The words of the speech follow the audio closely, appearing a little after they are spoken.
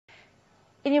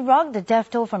In Iraq, the death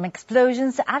toll from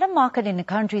explosions at a market in the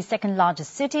country's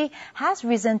second-largest city has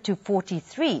risen to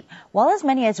 43, while as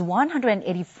many as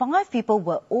 185 people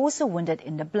were also wounded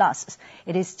in the blasts.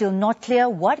 It is still not clear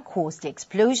what caused the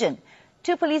explosion.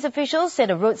 Two police officials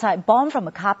said a roadside bomb from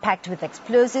a car packed with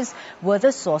explosives were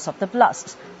the source of the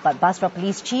blasts. But Basra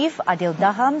Police Chief Adil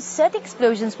Daham said the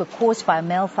explosions were caused by a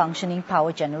malfunctioning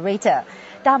power generator.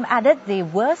 Daham added they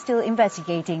were still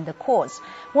investigating the cause.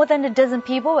 More than a dozen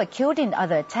people were killed in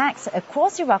other attacks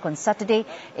across Iraq on Saturday,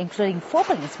 including 4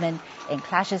 policemen, in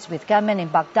clashes with gunmen in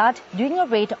Baghdad during a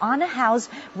raid on a house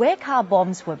where car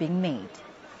bombs were being made.